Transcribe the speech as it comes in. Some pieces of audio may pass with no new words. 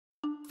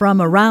From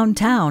around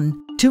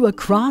town to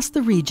across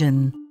the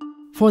region.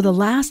 For the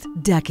last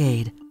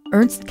decade,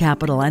 Ernst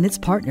Capital and its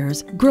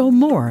partners grow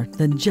more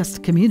than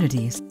just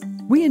communities.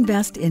 We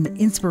invest in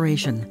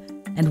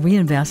inspiration and we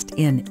invest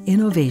in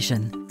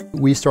innovation.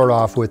 We start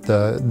off with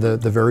the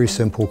very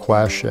simple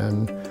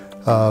question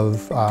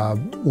of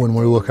when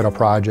we look at a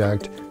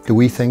project, do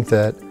we think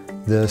that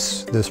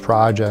this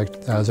project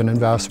as an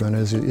investment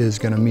is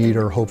going to meet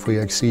or hopefully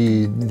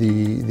exceed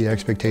the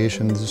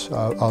expectations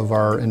of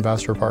our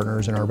investor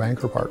partners and our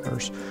banker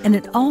partners. And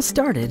it all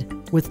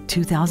started with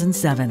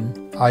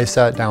 2007. I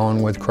sat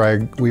down with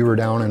Craig. We were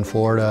down in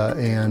Florida,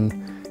 and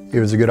it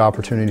was a good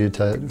opportunity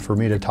for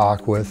me to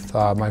talk with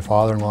my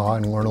father-in-law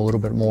and learn a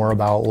little bit more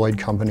about Lloyd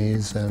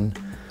companies and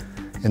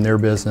their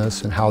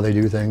business and how they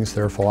do things,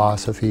 their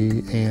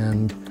philosophy,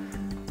 and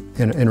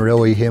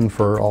really him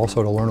for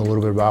also to learn a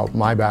little bit about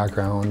my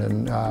background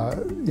and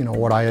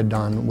what I had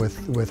done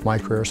with my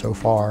career so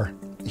far.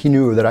 He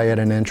knew that I had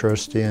an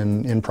interest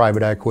in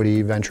private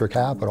equity, venture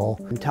capital.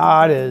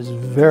 Todd is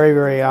very,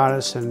 very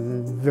honest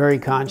and very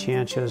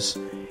conscientious,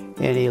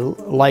 and he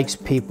likes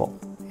people,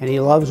 and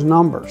he loves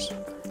numbers,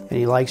 and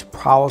he likes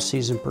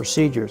policies and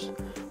procedures.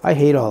 I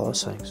hate all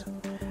those things.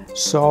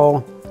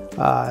 So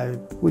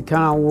we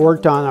kind of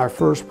worked on our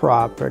first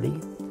property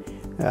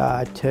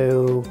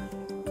to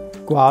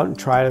go out and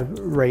try to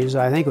raise,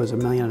 I think it was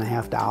 $1.5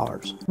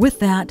 million. With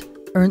that,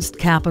 Ernst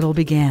Capital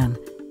began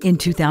in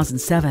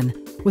 2007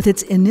 with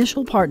its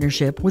initial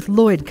partnership with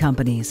Lloyd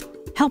Companies,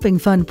 helping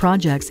fund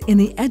projects in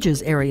the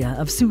Edges area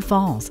of Sioux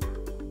Falls,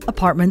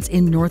 apartments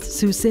in North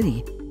Sioux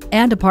City,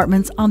 and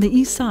apartments on the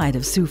east side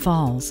of Sioux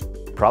Falls.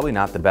 Probably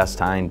not the best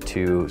time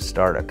to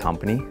start a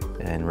company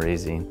and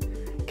raising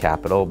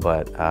capital,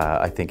 but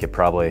I think it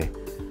probably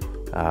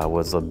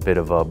was a bit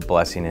of a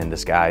blessing in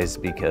disguise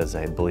because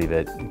I believe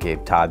it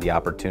gave Todd the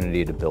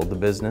opportunity to build the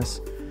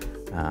business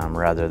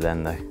rather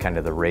than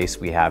the race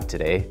we have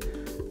today.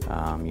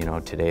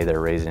 Today they're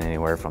raising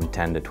anywhere from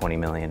 $10 to $20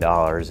 million,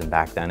 and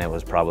back then it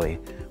was probably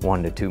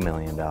 $1 to $2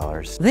 million.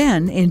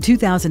 Then in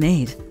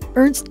 2008,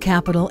 Ernst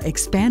Capital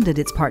expanded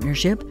its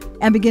partnership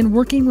and began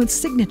working with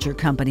signature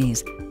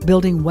companies,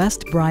 building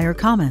West Briar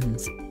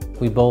Commons.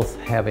 We both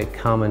have a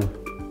common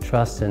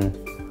trust and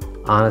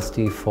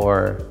honesty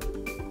for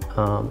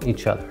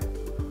each other.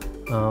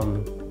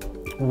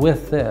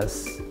 With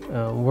this,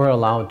 we're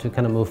allowed to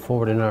kind of move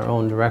forward in our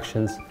own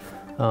directions,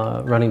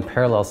 running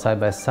parallel side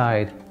by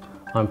side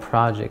on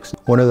projects.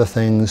 One of the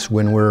things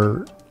when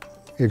we're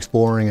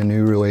exploring a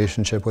new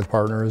relationship with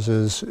partners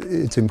is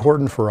it's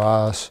important for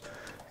us,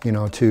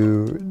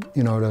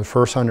 to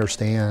first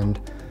understand,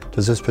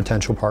 does this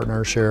potential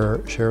partner share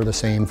the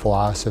same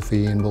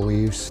philosophy and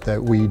beliefs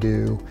that we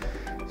do?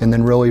 And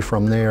then really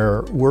from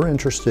there, we're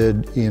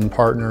interested in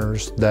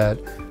partners that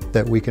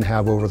we can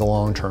have over the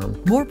long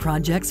term. More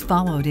projects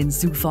followed in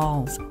Sioux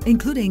Falls,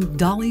 including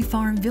Dolly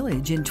Farm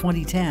Village in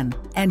 2010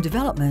 and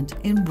development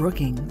in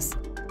Brookings.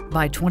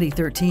 By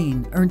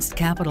 2013, Ernst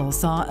Capital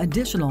saw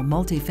additional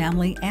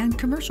multifamily and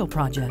commercial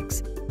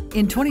projects.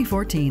 In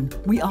 2014,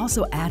 we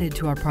also added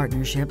to our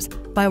partnerships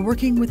by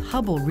working with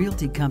Hubble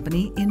Realty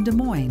Company in Des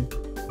Moines.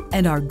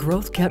 And our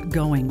growth kept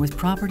going with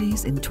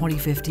properties in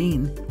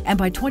 2015, and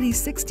by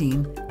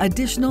 2016,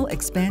 additional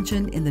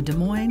expansion in the Des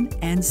Moines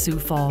and Sioux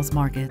Falls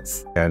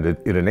markets. And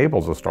it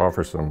enables us to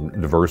offer some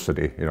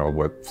diversity.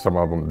 With some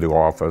of them do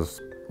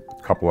office,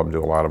 a couple of them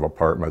do a lot of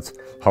apartments.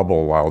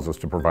 Hubble allows us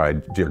to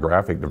provide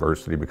geographic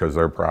diversity because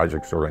their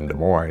projects are in Des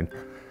Moines.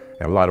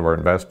 And a lot of our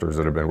investors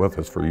that have been with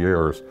us for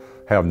years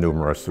have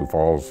numerous Sioux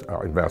Falls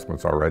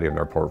investments already in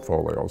their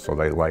portfolio, so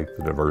they like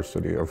the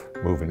diversity of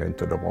moving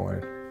into Des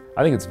Moines.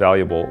 I think it's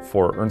valuable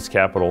for Ernst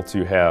Capital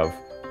to have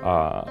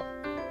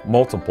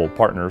multiple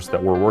partners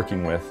that we're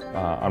working with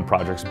on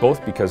projects,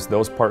 both because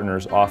those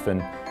partners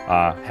often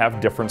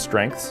have different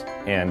strengths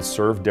and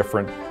serve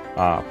different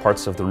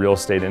parts of the real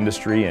estate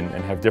industry and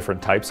have different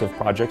types of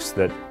projects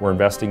that we're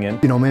investing in.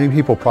 Many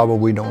people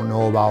probably don't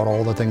know about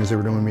all the things that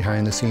we're doing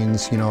behind the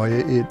scenes.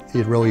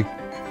 It really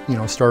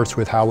starts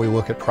with how we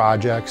look at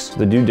projects.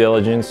 The due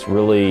diligence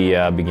really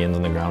begins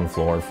on the ground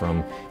floor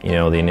from,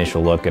 the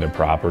initial look at a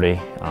property,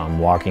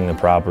 walking the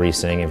property,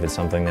 seeing if it's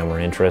something that we're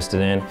interested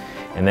in,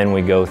 and then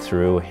we go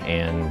through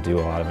and do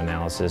a lot of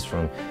analysis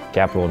from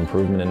capital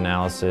improvement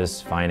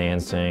analysis,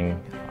 financing,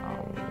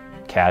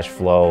 cash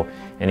flow,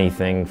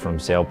 anything from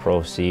sale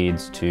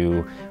proceeds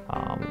to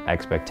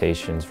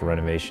expectations for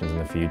renovations in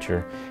the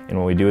future. And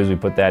what we do is we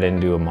put that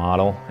into a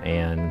model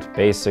and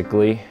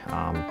basically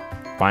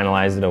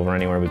finalize it over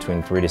anywhere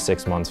between 3 to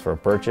 6 months for a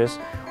purchase,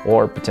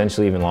 or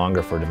potentially even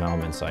longer for a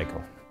development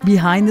cycle.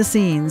 Behind the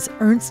scenes,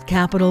 Ernst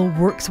Capital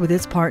works with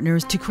its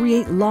partners to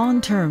create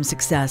long-term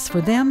success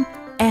for them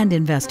and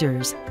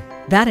investors.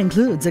 That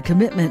includes a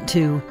commitment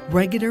to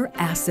regular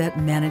asset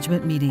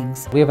management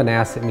meetings. We have an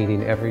asset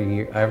meeting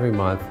every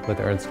month with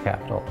Ernst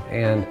Capital,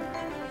 and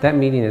that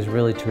meeting is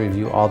really to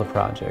review all the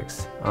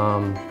projects,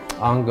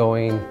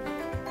 ongoing,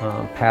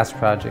 past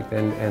project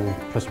and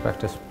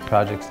prospective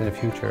projects in the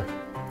future.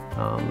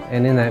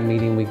 And in that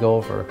meeting we go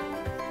over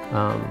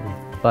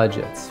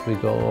budgets. We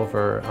go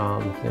over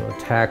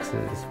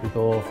taxes. We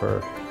go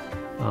over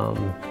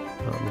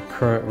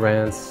current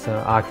rents,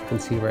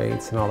 occupancy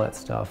rates, and all that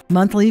stuff.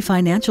 Monthly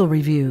financial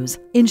reviews,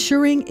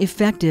 ensuring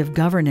effective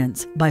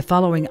governance by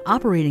following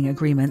operating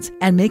agreements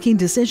and making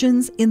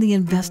decisions in the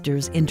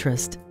investor's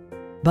interest.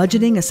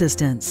 Budgeting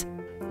assistance.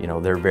 You know,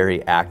 they're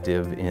very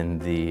active in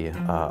the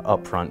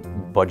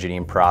upfront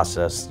budgeting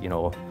process, you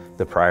know,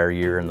 the prior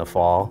year in the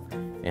fall,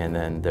 and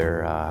then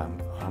they're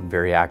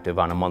very active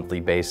on a monthly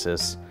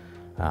basis,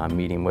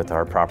 meeting with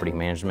our property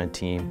management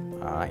team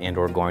and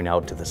or going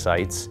out to the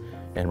sites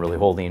and really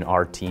holding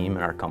our team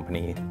and our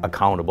company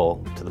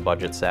accountable to the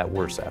budgets that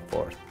we're set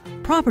forth.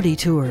 Property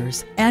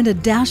tours and a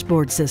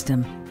dashboard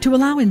system to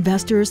allow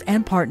investors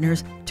and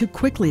partners to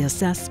quickly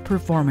assess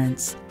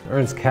performance.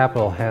 Ernst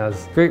Capital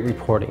has great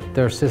reporting.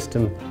 Their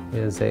system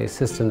is a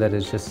system that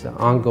is just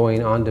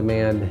ongoing, on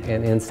demand,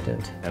 and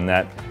instant. And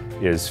that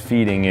is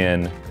feeding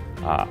in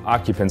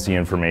occupancy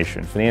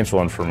information,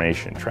 financial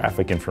information,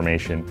 traffic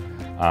information,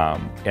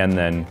 and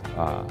then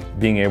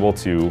being able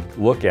to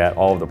look at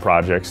all of the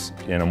projects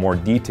in a more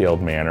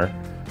detailed manner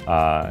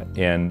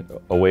and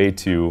a way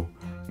to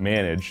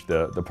manage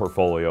the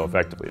portfolio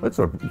effectively. It's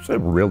a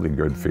really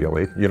good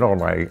feeling. You know,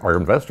 our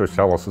investors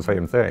tell us the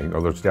same thing. You know,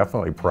 there's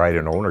definitely pride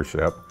in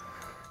ownership.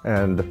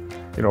 And,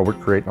 you know, we're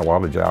creating a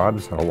lot of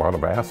jobs and a lot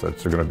of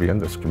assets are going to be in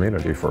this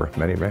community for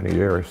many, many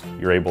years.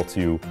 You're able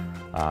to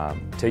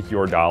take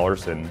your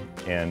dollars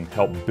and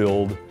help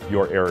build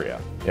your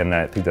area. And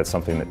I think that's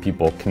something that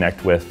people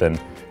connect with, and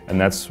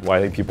that's why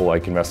I think people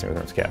like investing with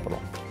Ernst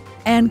Capital.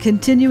 And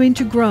continuing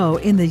to grow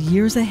in the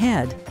years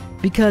ahead,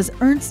 because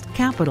Ernst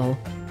Capital,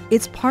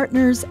 its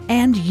partners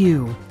and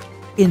you,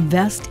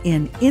 invest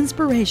in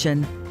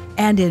inspiration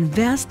and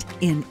invest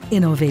in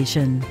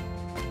innovation.